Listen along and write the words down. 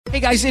Hey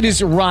guys, it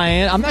is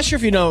Ryan. I'm not sure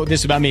if you know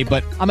this about me,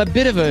 but I'm a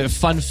bit of a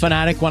fun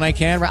fanatic when I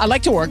can. I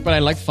like to work, but I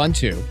like fun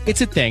too.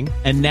 It's a thing.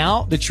 And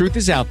now the truth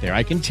is out there.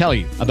 I can tell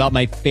you about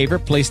my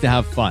favorite place to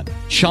have fun.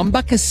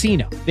 Chumba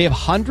Casino. They have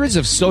hundreds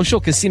of social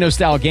casino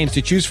style games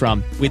to choose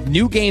from with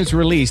new games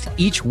released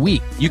each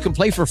week. You can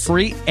play for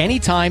free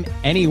anytime,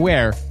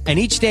 anywhere. And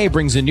each day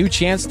brings a new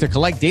chance to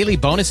collect daily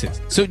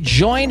bonuses. So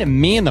join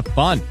me in the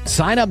fun.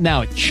 Sign up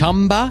now at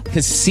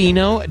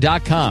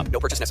ChumbaCasino.com. No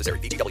purchase necessary.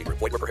 VGW.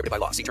 Void where prohibited by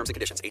law. See terms and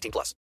conditions.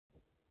 18+.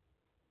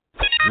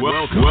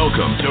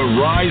 Welcome to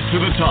Rise to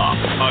the Top,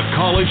 a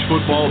college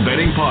football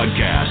betting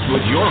podcast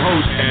with your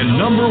host and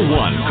number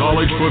one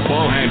college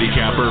football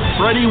handicapper,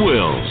 Freddie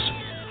Wills.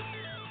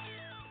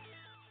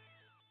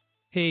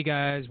 Hey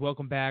guys,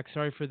 welcome back.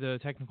 Sorry for the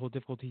technical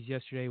difficulties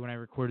yesterday when I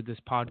recorded this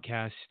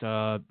podcast.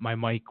 My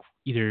mic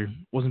either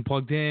wasn't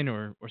plugged in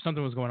or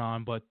something was going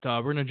on, but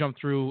we're going to jump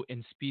through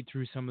and speed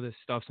through some of this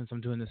stuff since I'm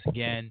doing this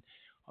again.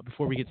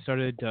 Before we get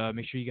started,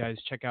 make sure you guys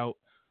check out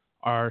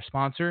our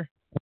sponsor.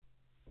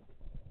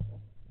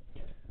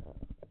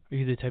 Are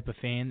you the type of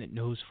fan that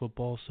knows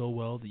football so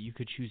well that you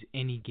could choose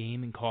any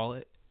game and call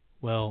it?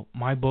 Well,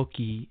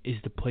 MyBookie is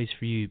the place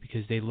for you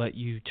because they let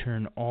you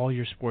turn all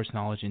your sports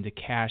knowledge into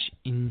cash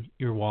in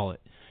your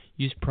wallet.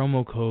 Use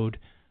promo code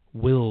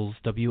WILLS,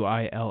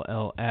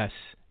 W-I-L-L-S,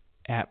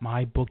 at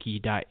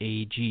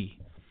mybookie.ag.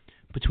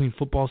 Between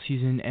football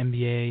season,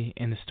 NBA,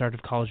 and the start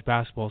of college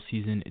basketball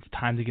season, it's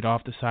time to get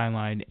off the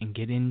sideline and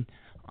get in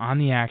on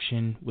the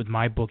action with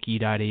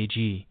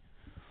mybookie.ag.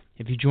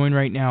 If you join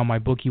right now,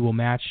 MyBookie will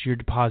match your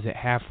deposit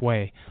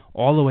halfway,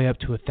 all the way up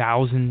to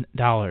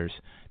 $1,000.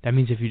 That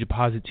means if you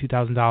deposit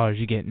 $2,000,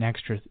 you get an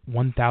extra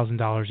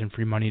 $1,000 in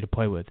free money to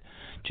play with.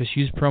 Just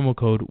use promo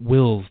code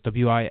WILLS,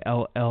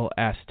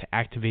 W-I-L-L-S, to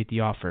activate the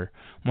offer.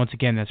 Once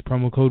again, that's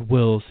promo code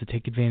WILLS to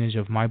take advantage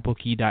of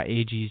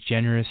MyBookie.ag's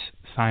generous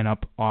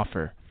sign-up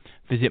offer.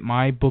 Visit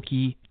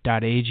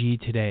MyBookie.ag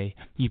today.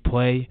 You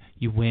play,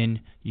 you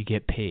win, you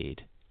get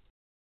paid.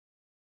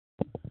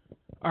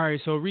 All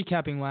right, so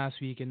recapping last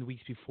week and the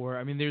weeks before,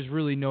 I mean, there's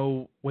really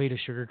no way to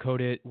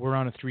sugarcoat it. We're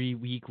on a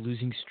 3-week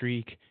losing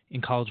streak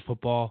in college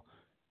football.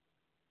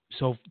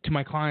 So to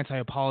my clients, I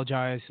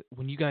apologize.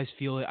 When you guys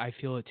feel it, I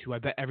feel it too. I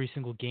bet every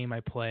single game I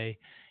play,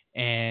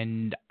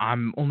 and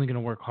I'm only going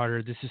to work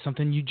harder. This is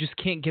something you just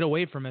can't get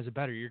away from as a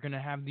bettor. You're going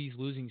to have these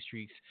losing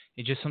streaks.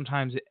 It just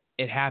sometimes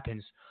it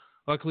happens.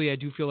 Luckily, I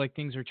do feel like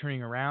things are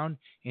turning around,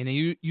 and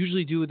they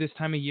usually do at this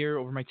time of year.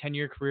 Over my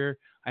 10-year career,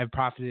 I have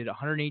profited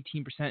 118%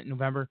 in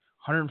November,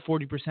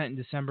 140% in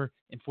December,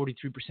 and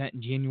 43%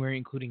 in January,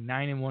 including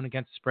 9-1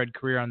 against the spread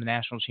career on the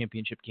national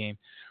championship game.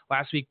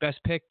 Last week,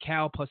 best pick,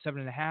 Cal plus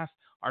 7.5.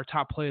 Our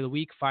top play of the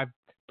week, 5%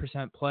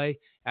 play,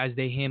 as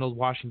they handled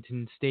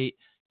Washington State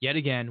yet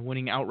again,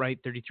 winning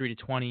outright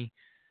 33-20. It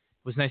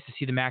was nice to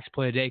see the max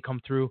play of the day come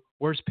through.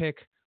 Worst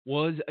pick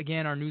was,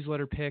 again, our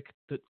newsletter pick.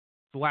 The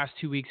last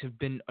 2 weeks have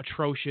been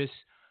atrocious,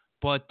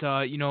 but,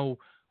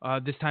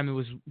 this time it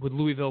was with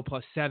Louisville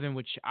plus 7,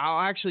 which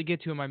I'll actually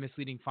get to in my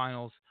misleading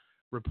finals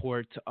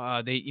report.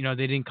 They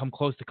didn't come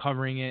close to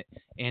covering it.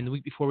 And the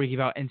week before we gave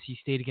out NC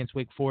State against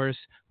Wake Forest,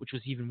 which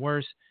was even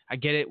worse. I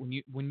get it.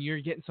 When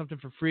you're getting something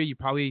for free, you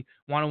probably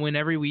want to win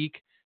every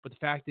week. But the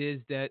fact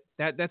is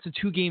that's a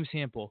 2-game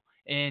sample.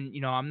 And,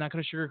 I'm not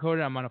going to sugarcoat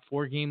it. I'm on a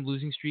 4-game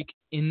losing streak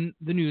in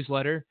the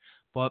newsletter.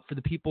 But for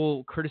the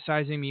people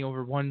criticizing me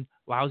over one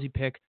lousy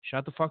pick,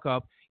 shut the fuck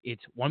up.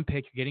 It's one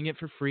pick. You're getting it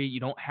for free.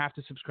 You don't have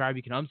to subscribe.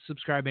 You can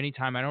unsubscribe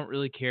anytime. I don't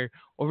really care.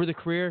 Over the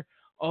career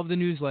of the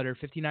newsletter,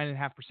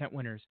 59.5%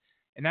 winners.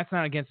 And that's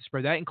not against the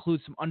spread. That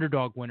includes some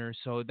underdog winners,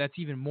 so that's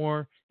even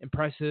more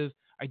impressive.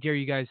 I dare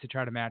you guys to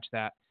try to match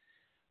that.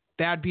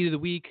 Bad beat of the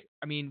week.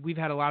 I mean, we've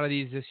had a lot of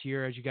these this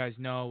year, as you guys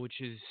know,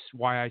 which is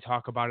why I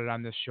talk about it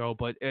on this show.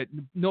 But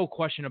no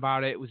question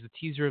about it. It was the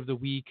teaser of the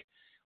week,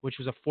 which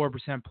was a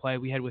 4% play.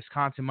 We had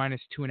Wisconsin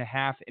minus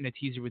 2.5 in a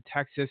teaser with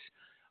Texas.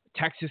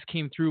 Texas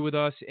came through with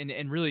us,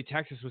 and really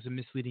Texas was a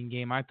misleading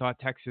game. I thought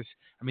Texas,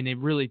 they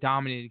really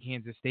dominated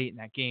Kansas State in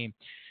that game.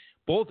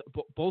 Both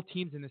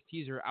teams in this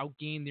teaser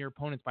outgained their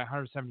opponents by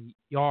 170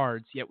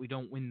 yards, yet we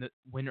don't win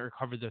or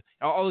cover the.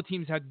 All the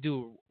teams had to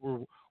do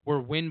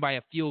were win by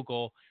a field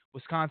goal.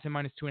 Wisconsin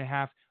minus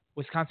 2.5.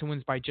 Wisconsin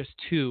wins by just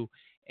 2.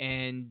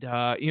 And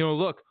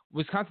look,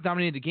 Wisconsin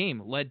dominated the game,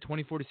 led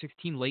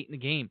 24-16 late in the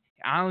game.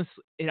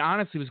 It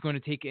honestly was going to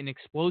take an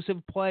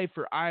explosive play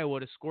for Iowa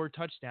to score a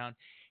touchdown,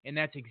 and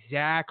that's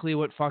exactly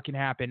what fucking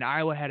happened.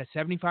 Iowa had a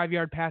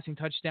 75-yard passing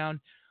touchdown.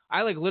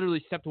 I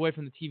literally stepped away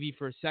from the TV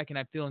for a second.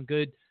 I'm feeling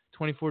good.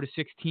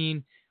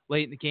 24-16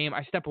 late in the game.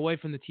 I step away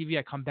from the TV.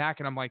 I come back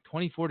and I'm like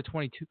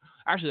 24-22.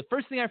 Actually, the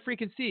first thing I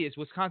freaking see is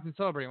Wisconsin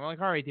celebrating. I'm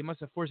like, all right, they must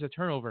have forced a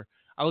turnover.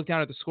 I look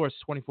down at the score. It's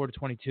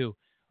 24-22.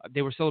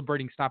 They were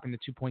celebrating stopping the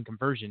 2-point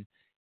conversion.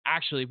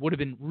 Actually, would have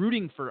been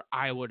rooting for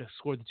Iowa to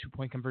score the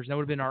 2-point conversion. That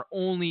would have been our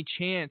only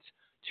chance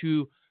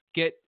to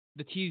get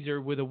the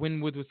teaser with a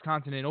win with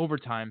Wisconsin in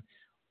overtime.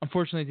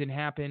 Unfortunately, it didn't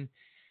happen.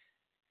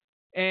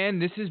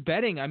 And this is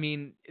betting.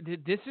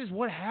 This is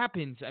what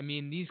happens.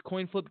 These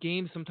coin flip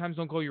games sometimes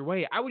don't go your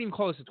way. I wouldn't even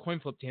call this a coin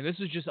flip game. This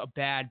is just a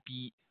bad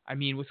beat. I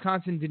mean,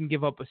 Wisconsin didn't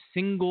give up a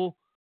single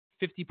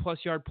 50-plus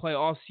yard play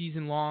all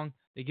season long.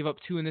 They give up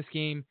 2 in this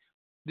game.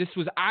 This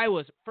was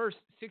Iowa's first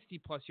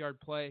 60-plus yard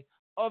play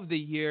of the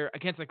year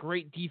against a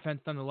great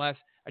defense nonetheless.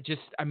 This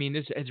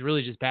is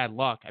really just bad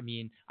luck. I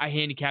mean, I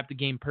handicapped the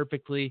game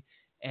perfectly,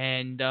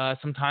 and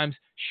sometimes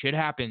shit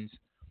happens.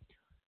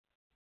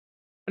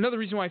 Another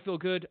reason why I feel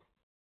good,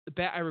 the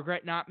bet I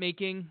regret not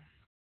making,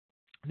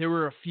 there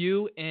were a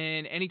few,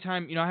 and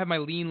anytime, I have my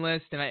lean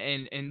list,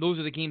 and those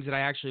are the games that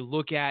I actually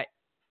look at.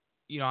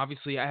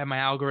 Obviously I have my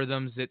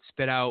algorithms that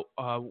spit out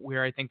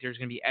where I think there's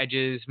going to be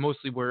edges,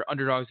 mostly where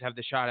underdogs have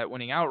the shot at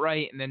winning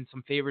outright, and then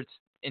some favorites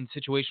in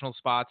situational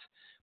spots.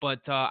 But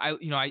I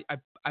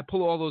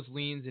pull all those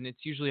leans, and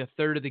it's usually a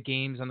third of the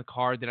games on the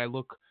card that I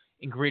look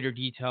in greater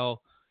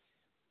detail.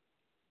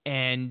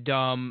 And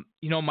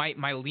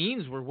my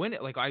leans were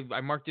winning. Like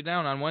I marked it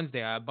down on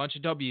Wednesday, a bunch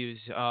of W's.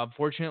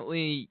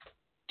 Fortunately,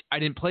 I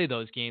didn't play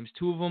those games.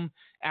 2 of them,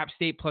 App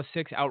State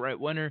 +6 outright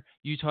winner,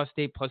 Utah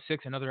State +6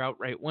 another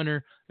outright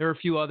winner. There are a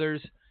few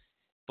others,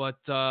 but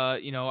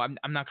I'm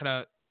not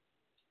gonna.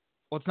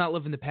 Let's not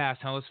live in the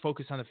past. Now let's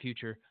focus on the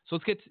future. So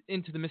let's get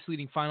into the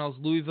misleading finals.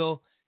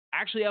 Louisville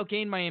actually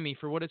outgained Miami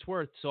for what it's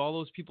worth. So all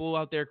those people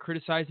out there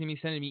criticizing me,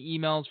 sending me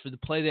emails for the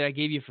play that I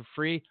gave you for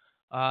free,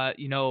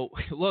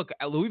 look,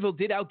 Louisville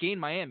did outgain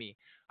Miami.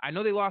 I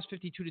know they lost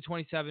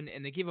 52-27,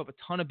 and they gave up a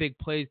ton of big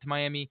plays to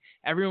Miami.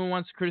 Everyone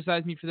wants to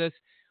criticize me for this.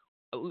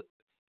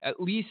 At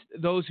least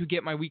those who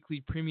get my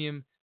weekly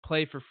premium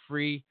play for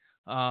free.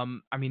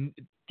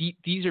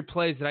 These are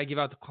plays that I give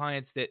out to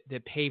clients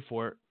that pay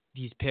for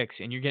these picks,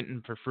 and you're getting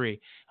them for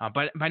free.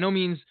 But by no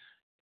means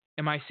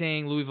am I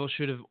saying Louisville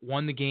should have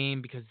won the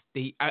game because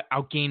they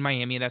outgained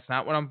Miami. That's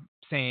not what I'm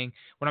saying.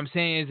 What I'm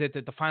saying is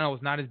that the final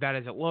was not as bad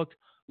as it looked.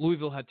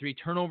 Louisville had 3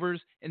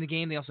 turnovers in the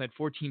game. They also had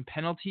 14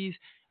 penalties.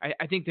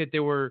 I think that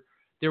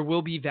there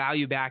will be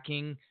value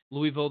backing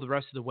Louisville the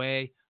rest of the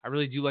way. I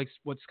really do like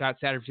what Scott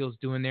Satterfield's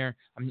doing there.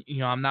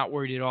 I'm not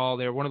worried at all.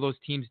 They're one of those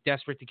teams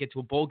desperate to get to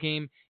a bowl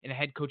game in a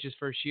head coach's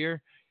first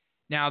year.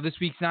 Now, this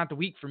week's not the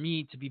week for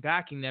me to be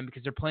backing them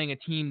because they're playing a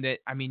team that,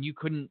 you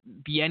couldn't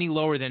be any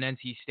lower than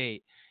NC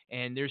State.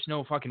 And there's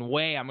no fucking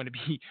way I'm going to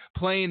be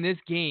playing this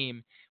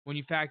game when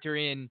you factor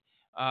in,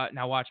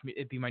 now watch me,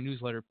 it'd be my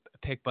newsletter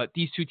pick, but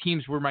these 2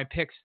 teams were my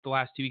picks the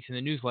last 2 weeks in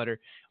the newsletter.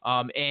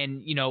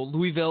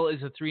 Louisville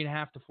is a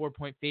 3.5 to 4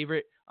 point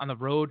favorite on the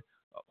road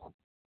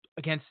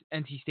against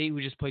NC State,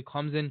 who just played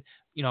Clemson.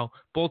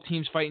 Both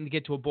teams fighting to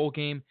get to a bowl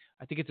game.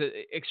 I think it's an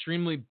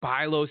extremely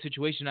buy low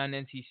situation on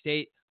NC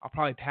State. I'll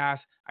probably pass.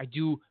 I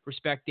do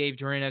respect Dave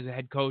Doeren as a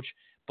head coach,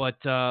 but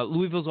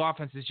Louisville's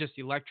offense is just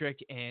electric,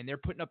 and they're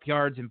putting up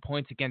yards and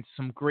points against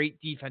some great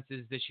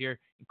defenses this year,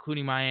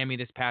 including Miami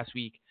this past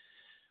week.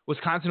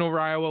 Wisconsin over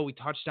Iowa, we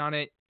touched on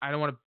it. I don't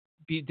want to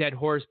beat a dead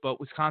horse, but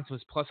Wisconsin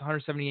was plus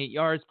 178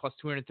 yards, plus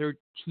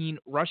 213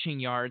 rushing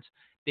yards.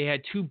 They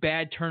had 2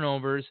 bad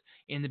turnovers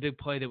in the big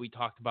play that we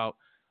talked about.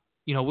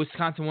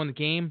 Wisconsin won the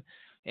game,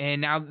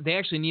 and now they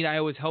actually need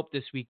Iowa's help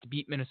this week to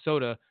beat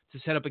Minnesota to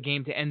set up a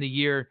game to end the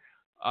year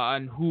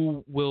on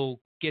who will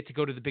get to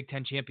go to the Big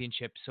Ten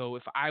championship. So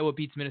if Iowa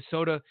beats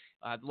Minnesota,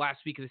 last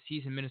week of the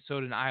season,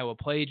 Minnesota and Iowa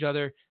play each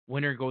other.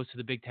 Winner goes to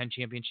the Big Ten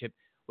championship.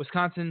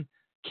 Wisconsin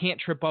can't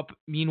trip up.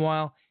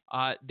 Meanwhile,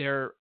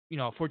 they're a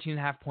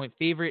 14.5 point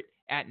favorite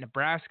at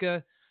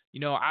Nebraska.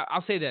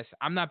 I'll say this: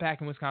 I'm not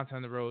backing Wisconsin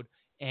on the road,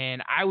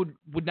 and I would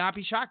not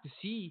be shocked to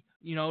see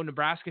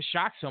Nebraska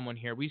shock someone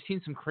here. We've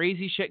seen some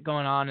crazy shit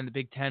going on in the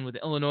Big Ten with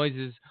Illinois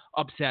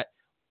upsets,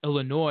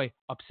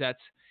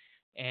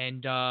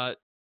 and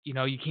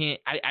you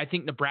can't. I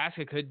think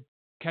Nebraska could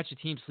catch a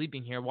team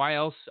sleeping here. Why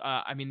else?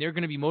 They're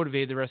going to be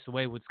motivated the rest of the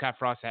way with Scott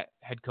Frost at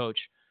head coach.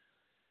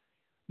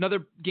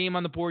 Another game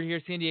on the board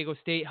here, San Diego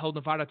State held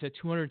Nevada to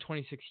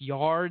 226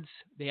 yards.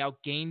 They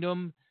outgained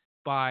them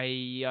by,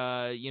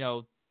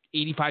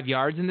 85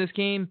 yards in this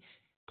game,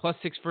 plus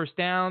 6 first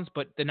downs.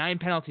 But the 9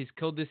 penalties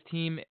killed this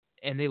team,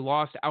 and they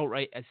lost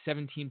outright as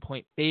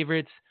 17-point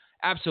favorites.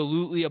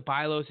 Absolutely a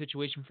buy low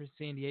situation for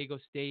San Diego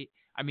State.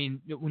 When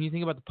you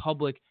think about the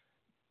public,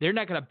 they're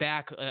not going to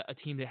back a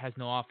team that has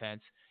no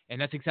offense. And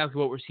that's exactly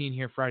what we're seeing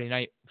here Friday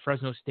night,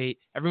 Fresno State.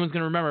 Everyone's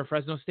going to remember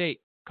Fresno State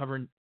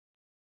covering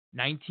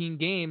 19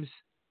 games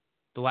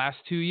the last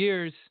 2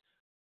 years.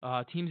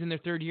 Teams in their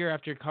third year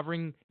after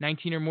covering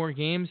 19 or more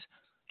games,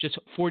 just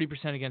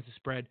 40% against the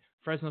spread.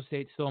 Fresno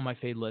State still on my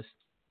fade list.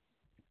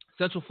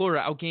 Central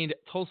Florida outgained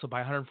Tulsa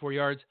by 104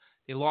 yards.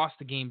 They lost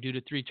the game due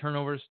to 3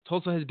 turnovers.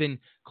 Tulsa has been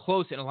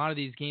close in a lot of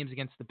these games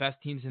against the best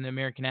teams in the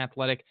American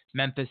Athletic,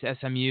 Memphis,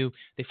 SMU.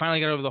 They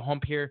finally got over the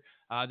hump here.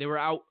 They were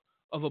out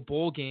of a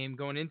bowl game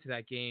going into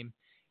that game.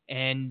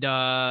 And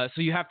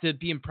so you have to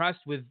be impressed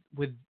with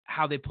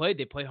how they played.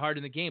 They played hard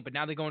in the game, but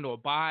now they go into a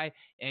bye.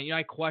 And,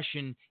 I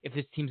question if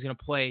this team's going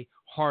to play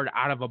hard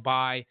out of a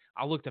bye.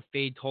 I'll look to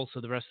fade Tulsa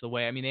the rest of the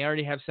way. They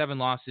already have 7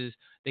 losses.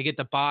 They get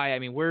the bye.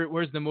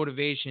 Where's the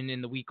motivation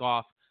in the week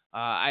off?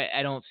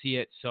 I don't see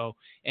it. So,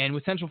 and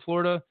with Central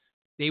Florida,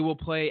 they will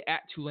play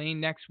at Tulane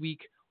next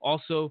week.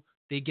 Also,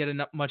 they get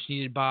a much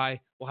needed bye.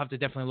 We'll have to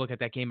definitely look at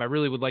that game. I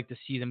really would like to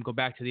see them go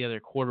back to the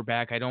other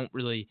quarterback. Have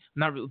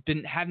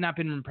not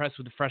been impressed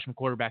with the freshman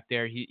quarterback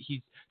there.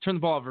 He's turned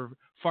the ball over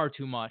far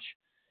too much.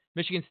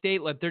 Michigan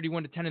State led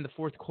 31-10 in the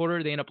fourth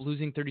quarter. They end up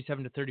losing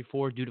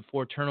 37-34 due to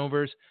 4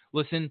 turnovers.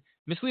 Listen,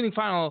 misleading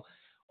final,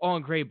 all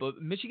in great,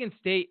 but Michigan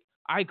State,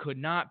 I could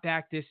not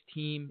back this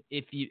team.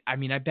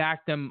 I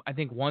backed them, I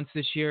think, once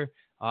this year.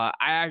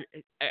 I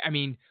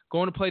mean,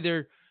 going to play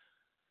their,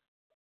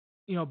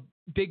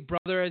 big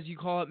brother, as you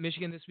call it,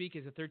 Michigan this week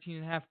is a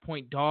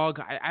 13.5-point dog.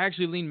 I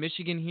actually lean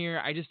Michigan here.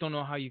 I just don't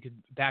know how you could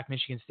back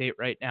Michigan State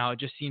right now. It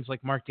just seems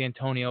like Mark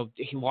D'Antonio,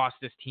 he lost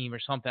this team or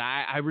something.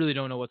 I really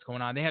don't know what's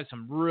going on. They have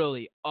some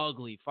really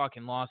ugly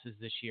fucking losses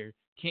this year.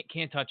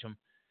 Can't touch them.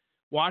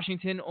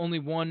 Washington only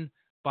won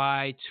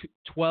by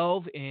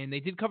 12, and they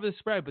did cover the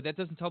spread, but that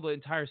doesn't tell the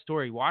entire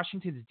story.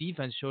 Washington's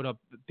defense showed up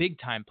big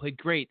time, played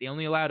great. They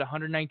only allowed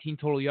 119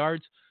 total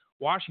yards.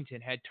 Washington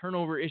had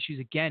turnover issues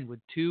again with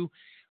 2,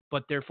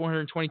 but their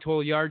 420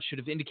 total yards should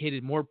have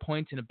indicated more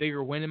points and a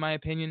bigger win, in my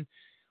opinion.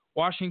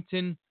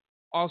 Washington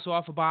also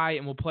off a bye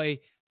and will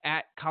play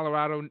at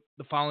Colorado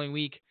the following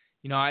week.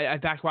 I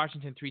backed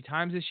Washington 3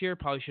 times this year.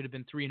 Probably should have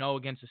been 3-0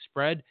 against the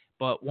spread,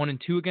 but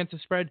 1-2 against the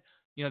spread.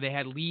 They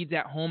had leads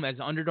at home as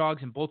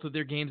underdogs in both of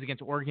their games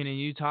against Oregon and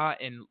Utah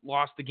and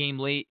lost the game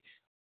late.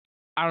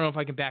 I don't know if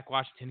I can back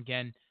Washington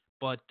again,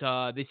 but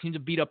they seem to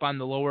beat up on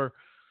the lower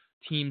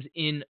teams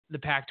in the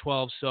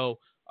Pac-12. So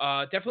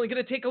definitely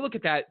going to take a look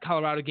at that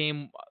Colorado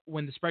game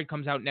when the spread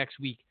comes out next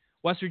week.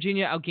 West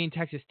Virginia outgained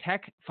Texas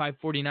Tech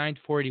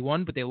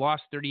 549-481, but they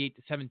lost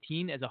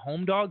 38-17 as a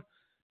home dog.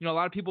 A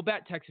lot of people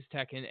bet Texas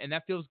Tech, and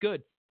that feels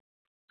good.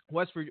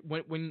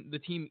 When the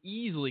team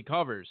easily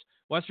covers,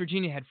 West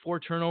Virginia had 4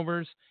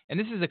 turnovers, and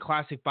this is a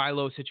classic buy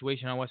low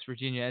situation on West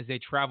Virginia as they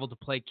travel to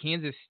play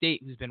Kansas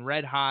State, who's been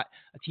red hot,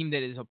 a team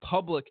that is the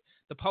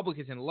public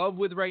is in love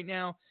with right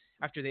now.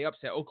 After they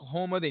upset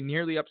Oklahoma, they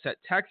nearly upset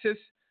Texas.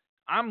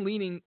 I'm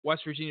leaning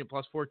West Virginia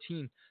plus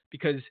 14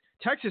 because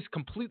Texas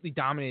completely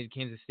dominated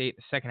Kansas State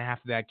the second half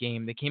of that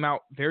game. They came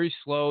out very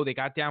slow. They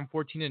got down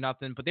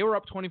 14-0, but they were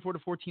up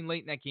 24-14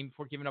 late in that game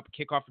before giving up a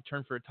kickoff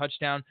return for a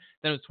touchdown.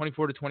 Then it was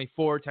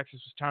 24-24.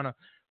 Texas was trying to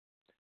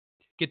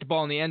get the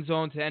ball in the end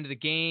zone to the end of the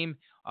game.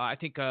 I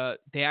think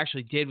they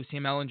actually did with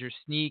Sam Ehlinger's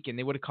sneak, and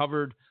they would have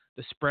covered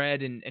the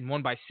spread and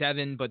won by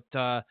 7, but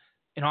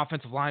an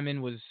offensive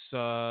lineman was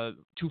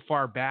too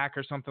far back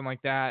or something like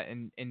that,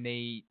 and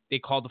they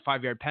called the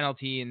 5-yard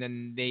penalty, and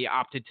then they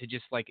opted to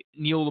just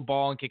kneel the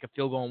ball and kick a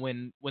field goal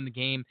and win the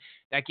game.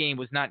 That game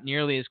was not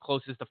nearly as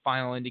close as the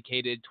final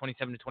indicated,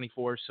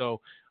 27-24.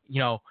 So,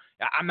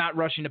 I'm not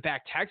rushing to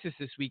back Texas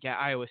this week at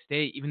Iowa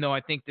State, even though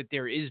I think that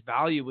there is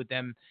value with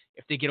them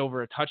if they get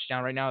over a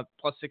touchdown. Right now,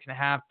 plus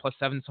 6.5, plus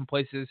 7 some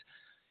places.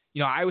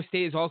 Iowa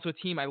State is also a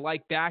team I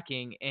like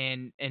backing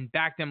and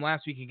backed them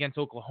last week against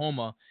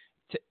Oklahoma.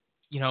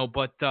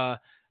 But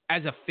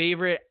as a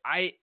favorite,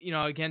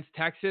 against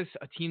Texas,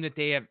 a team that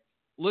they have,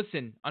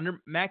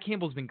 under Matt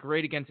Campbell's been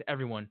great against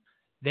everyone.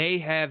 They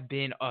have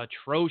been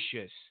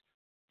atrocious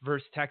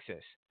versus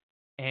Texas.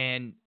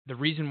 And the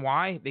reason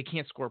why, they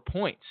can't score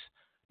points.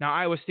 Now,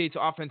 Iowa State's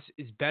offense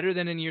is better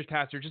than in years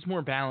past. They're just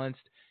more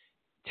balanced.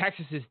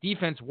 Texas's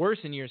defense worse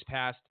in years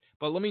past.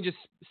 But let me just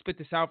spit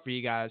this out for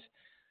you guys.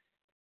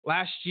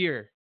 Last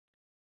year,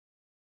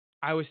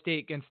 Iowa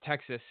State against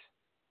Texas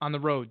on the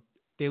road,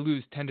 they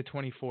lose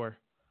 10-24.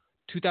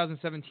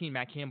 2017,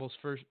 Matt Campbell's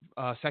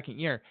second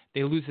year,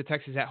 they lose to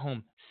Texas at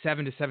home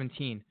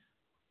 7-17.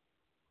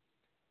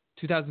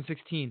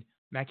 2016,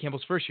 Matt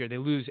Campbell's first year, they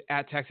lose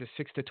at Texas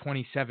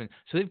 6-27.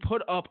 So they've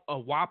put up a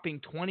whopping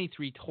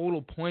 23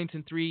 total points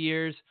in 3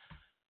 years.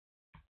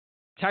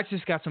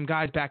 Texas got some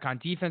guys back on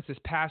defense this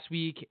past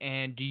week.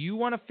 And do you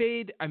want to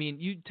fade? I mean,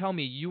 you tell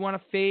me, you want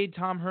to fade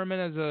Tom Herman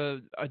as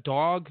a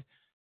dog?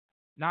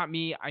 Not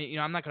me.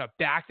 I'm not going to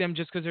back them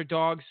just because they're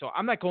dogs. So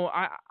I'm not going.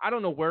 I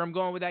don't know where I'm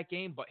going with that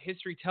game, but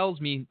history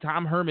tells me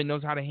Tom Herman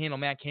knows how to handle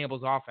Matt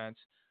Campbell's offense.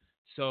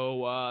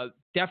 So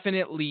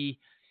definitely,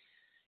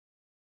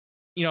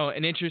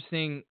 an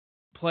interesting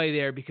play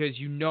there because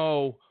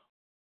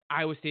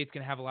Iowa State's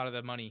going to have a lot of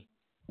the money.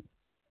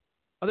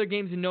 Other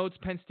games and notes: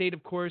 Penn State,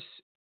 of course.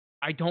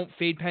 I don't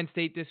fade Penn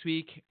State this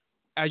week.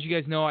 As you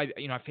guys know, I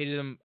faded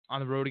them on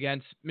the road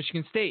against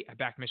Michigan State. I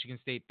backed Michigan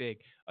State big.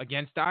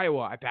 Against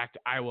Iowa, I backed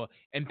Iowa.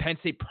 And Penn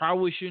State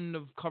probably shouldn't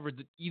have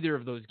covered either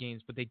of those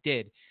games, but they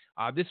did.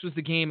 This was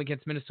the game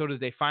against Minnesota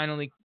they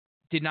finally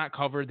did not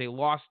cover. They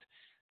lost.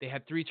 They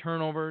had 3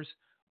 turnovers.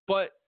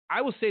 But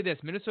I will say this,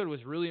 Minnesota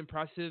was really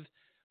impressive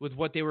with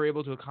what they were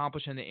able to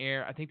accomplish in the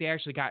air. I think they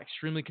actually got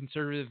extremely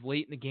conservative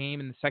late in the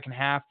game in the second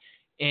half,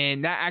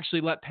 and that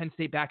actually let Penn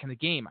State back in the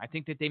game. I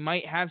think that they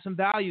might have some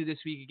value this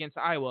week against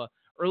Iowa.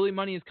 Early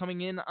money is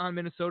coming in on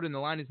Minnesota, and the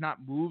line is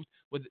not moved.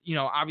 With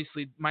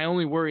obviously, my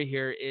only worry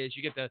here is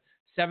you get the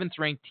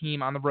 7th-ranked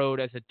team on the road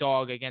as a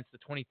dog against the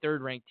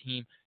 23rd-ranked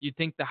team. You'd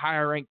think the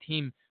higher-ranked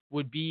team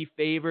would be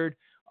favored.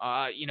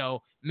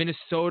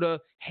 Minnesota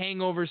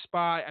hangover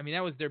spot. I mean,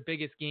 that was their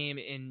biggest game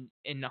in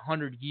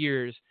 100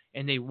 years,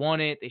 and they won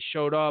it. They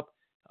showed up.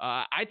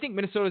 I think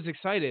Minnesota's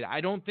excited. I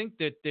don't think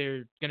that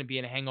they're going to be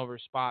in a hangover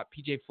spot.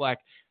 PJ Fleck.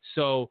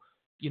 So,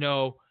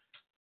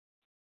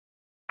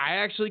 I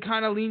actually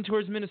kind of lean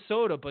towards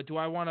Minnesota, but do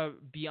I want to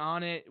be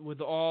on it with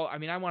all? I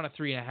mean, I want a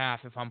 3.5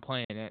 if I'm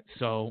playing it.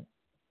 So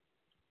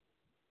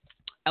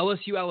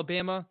LSU,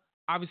 Alabama,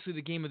 obviously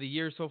the game of the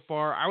year so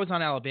far. I was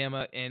on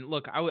Alabama, and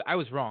look, I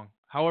was wrong.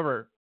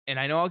 However, and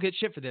I know I'll get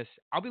shit for this,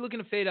 I'll be looking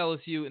to fade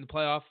LSU in the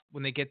playoff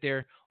when they get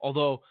there.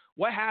 Although,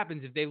 what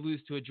happens if they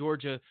lose to a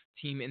Georgia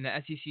team in the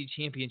SEC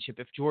championship?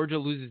 If Georgia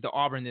loses to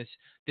Auburn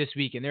this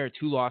week and they're a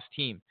 2-loss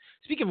team?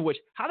 Speaking of which,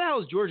 how the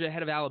hell is Georgia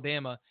ahead of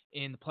Alabama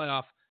in the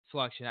playoff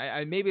selection?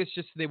 Maybe it's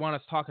just they want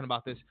us talking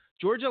about this.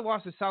 Georgia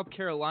lost to South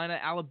Carolina.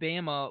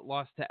 Alabama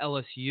lost to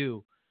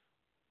LSU.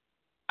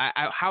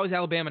 How is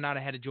Alabama not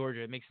ahead of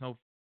Georgia? It makes no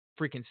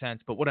freaking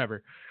sense, but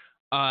whatever.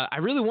 I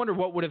really wonder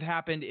what would have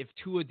happened if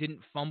Tua didn't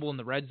fumble in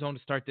the red zone to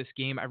start this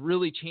game. That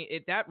really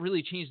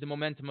changed the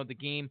momentum of the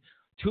game.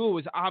 Tua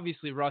was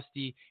obviously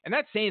rusty, and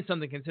that's saying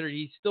something considering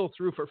he still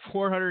threw for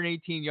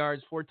 418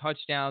 yards, 4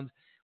 touchdowns,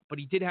 but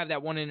he did have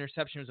that one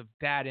interception. It was a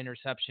bad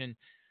interception.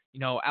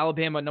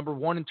 Alabama, number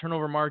 1 in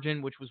turnover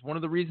margin, which was one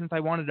of the reasons I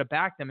wanted to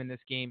back them in this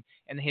game,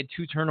 and they had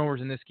 2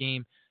 turnovers in this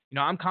game.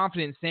 I'm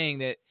confident in saying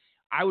that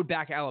I would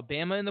back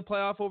Alabama in the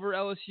playoff over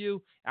LSU.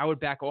 I would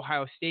back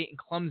Ohio State and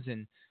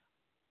Clemson.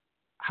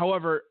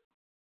 However,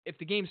 if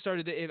the game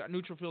started at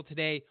neutral field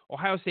today,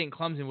 Ohio State and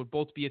Clemson would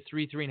both be a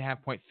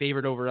 3.5 point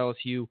favorite over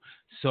LSU.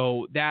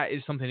 So that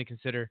is something to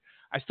consider.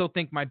 I still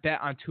think my bet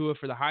on Tua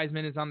for the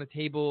Heisman is on the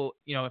table.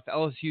 If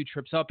LSU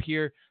trips up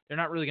here, they're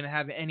not really going to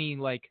have any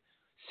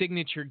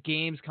signature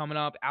games coming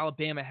up.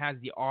 Alabama has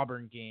the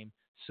Auburn game,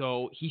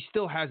 so he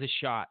still has a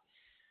shot.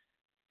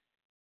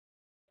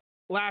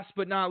 Last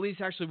but not least,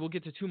 actually, we'll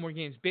get to 2 more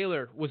games.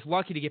 Baylor was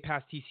lucky to get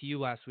past TCU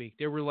last week.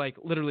 There were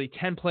literally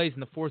 10 plays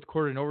in the fourth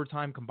quarter and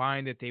overtime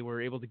combined that they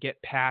were able to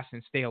get past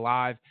and stay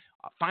alive.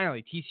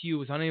 Finally, TCU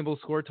was unable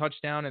to score a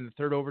touchdown in the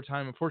third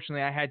overtime.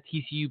 Unfortunately, I had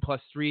TCU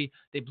 +3.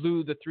 They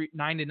blew the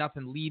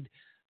 9-0 lead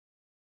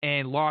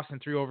and lost in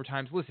 3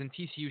 overtimes. Listen,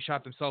 TCU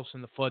shot themselves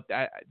in the foot.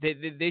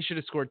 They should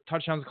have scored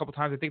touchdowns a couple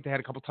times. I think they had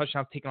a couple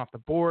touchdowns taken off the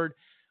board.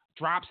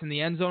 Drops in the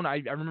end zone. I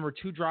remember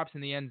 2 drops in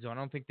the end zone. I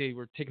don't think they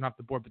were taken off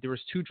the board, but there was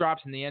 2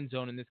 drops in the end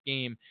zone in this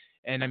game.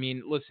 And I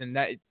mean, listen,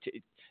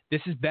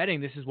 this is betting.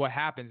 This is what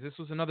happens. This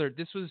was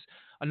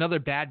another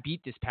bad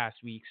beat this past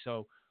week.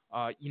 So,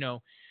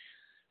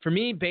 for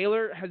me,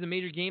 Baylor has a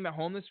major game at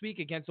home this week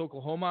against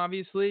Oklahoma.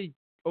 Obviously,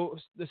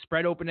 the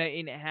spread opened at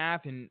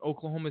 8.5, and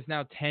Oklahoma is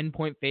now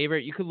 10-point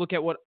favorite. You could look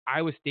at what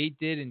Iowa State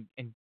did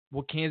and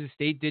what Kansas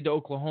State did to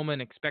Oklahoma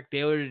and expect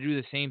Baylor to do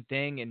the same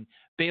thing. And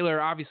Baylor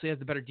obviously has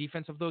the better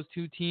defense of those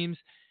 2 teams,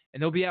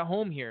 and they'll be at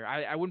home here.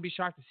 I wouldn't be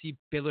shocked to see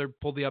Baylor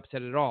pull the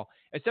upset at all.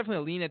 It's definitely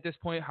a lean at this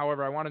point.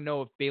 However, I want to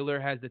know if Baylor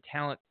has the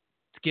talent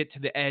to get to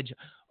the edge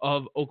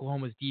of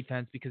Oklahoma's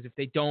defense, because if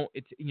they don't,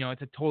 it's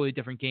a totally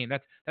different game.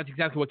 That's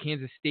exactly what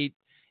Kansas State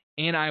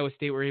and Iowa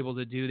State were able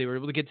to do. They were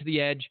able to get to the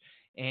edge,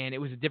 and it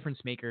was a difference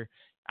maker.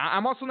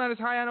 I'm also not as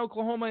high on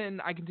Oklahoma, and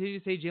I continue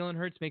to say Jalen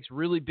Hurts makes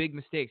really big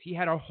mistakes. He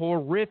had a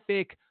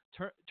horrific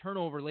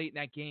turnover late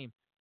in that game,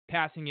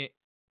 passing it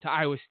to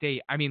Iowa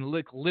State. I mean,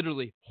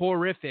 literally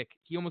horrific.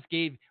 He almost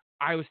gave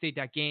Iowa State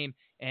that game,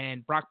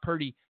 and Brock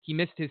Purdy, he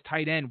missed his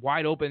tight end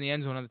wide open in the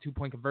end zone on the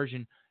 2-point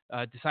conversion,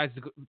 decides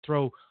to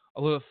throw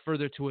a little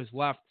further to his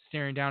left,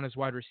 staring down his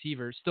wide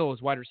receiver. Still,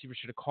 his wide receiver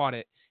should have caught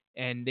it,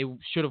 and they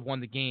should have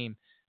won the game.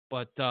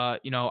 But,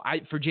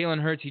 for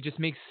Jalen Hurts, he just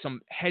makes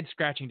some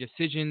head-scratching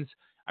decisions.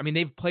 I mean,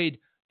 they've played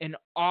an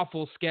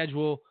awful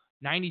schedule,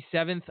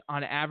 97th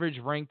on average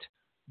ranked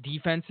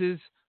defenses.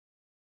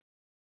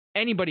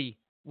 Anybody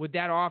with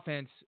that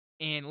offense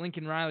and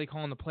Lincoln Riley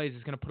calling the plays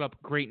is going to put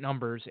up great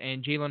numbers,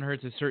 and Jalen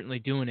Hurts is certainly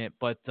doing it.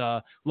 But,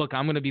 look,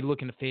 I'm going to be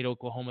looking to fade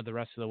Oklahoma the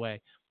rest of the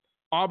way.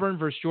 Auburn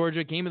versus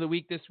Georgia, game of the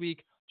week this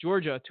week.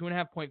 Georgia,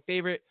 2.5-point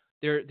favorite.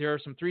 There are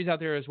some 3s out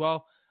there as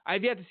well.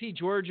 I've yet to see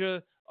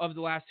Georgia of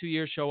the last 2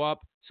 years show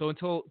up. So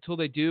until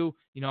they do,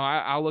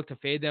 I'll look to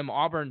fade them.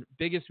 Auburn,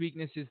 biggest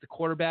weakness is the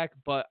quarterback,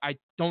 but I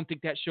don't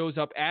think that shows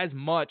up as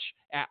much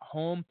at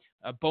home.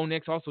 Bo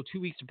Nix also 2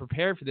 weeks to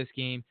prepare for this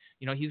game.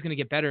 He's going to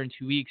get better in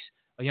 2 weeks,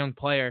 a young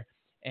player.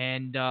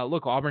 And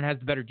look, Auburn has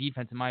the better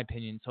defense in my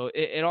opinion. So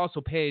it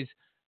also pays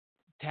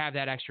to have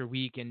that extra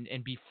week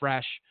and be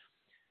fresh.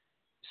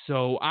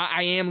 So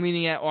I am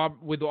leaning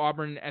with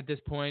Auburn at this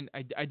point.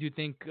 I do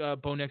think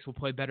Bo Nix will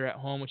play better at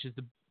home, which is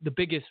the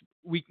biggest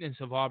weakness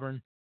of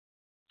Auburn.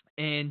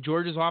 And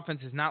Georgia's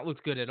offense has not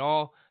looked good at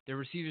all. Their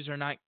receivers are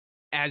not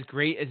as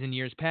great as in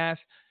years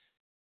past.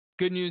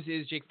 Good news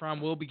is Jake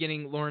Fromm will be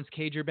getting Lawrence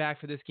Cager back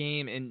for this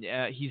game, and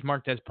he's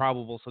marked as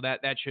probable, so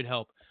that should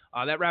help.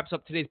 That wraps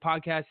up today's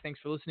podcast. Thanks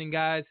for listening,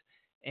 guys.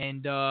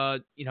 And,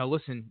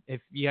 listen,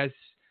 if you guys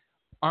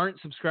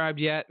aren't subscribed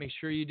yet, make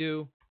sure you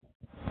do.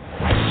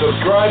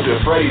 Subscribe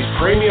to Freddie's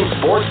Premium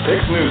Sports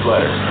Picks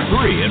newsletter.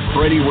 Free at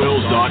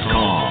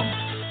FreddieWills.com.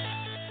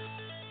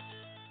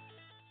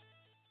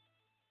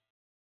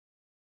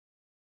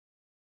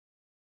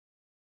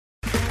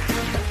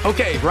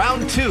 Okay,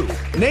 round 2.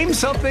 Name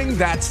something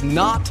that's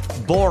not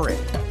boring.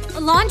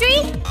 Laundry?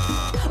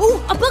 Ooh,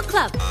 a book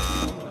club.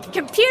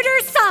 Computer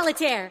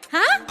solitaire,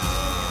 huh?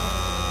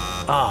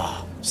 Ah,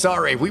 oh,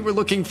 sorry, we were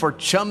looking for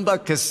Chumba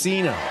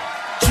Casino.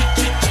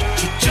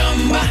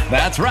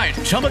 That's right,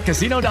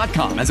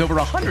 ChumbaCasino.com has over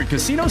 100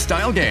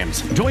 casino-style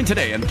games. Join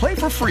today and play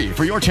for free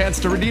for your chance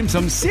to redeem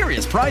some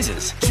serious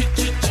prizes.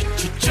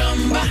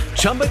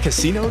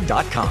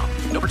 ChumbaCasino.com.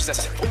 No purchase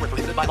necessary. Void where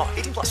prohibited by law.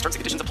 18+ terms and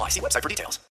conditions apply. See website for details.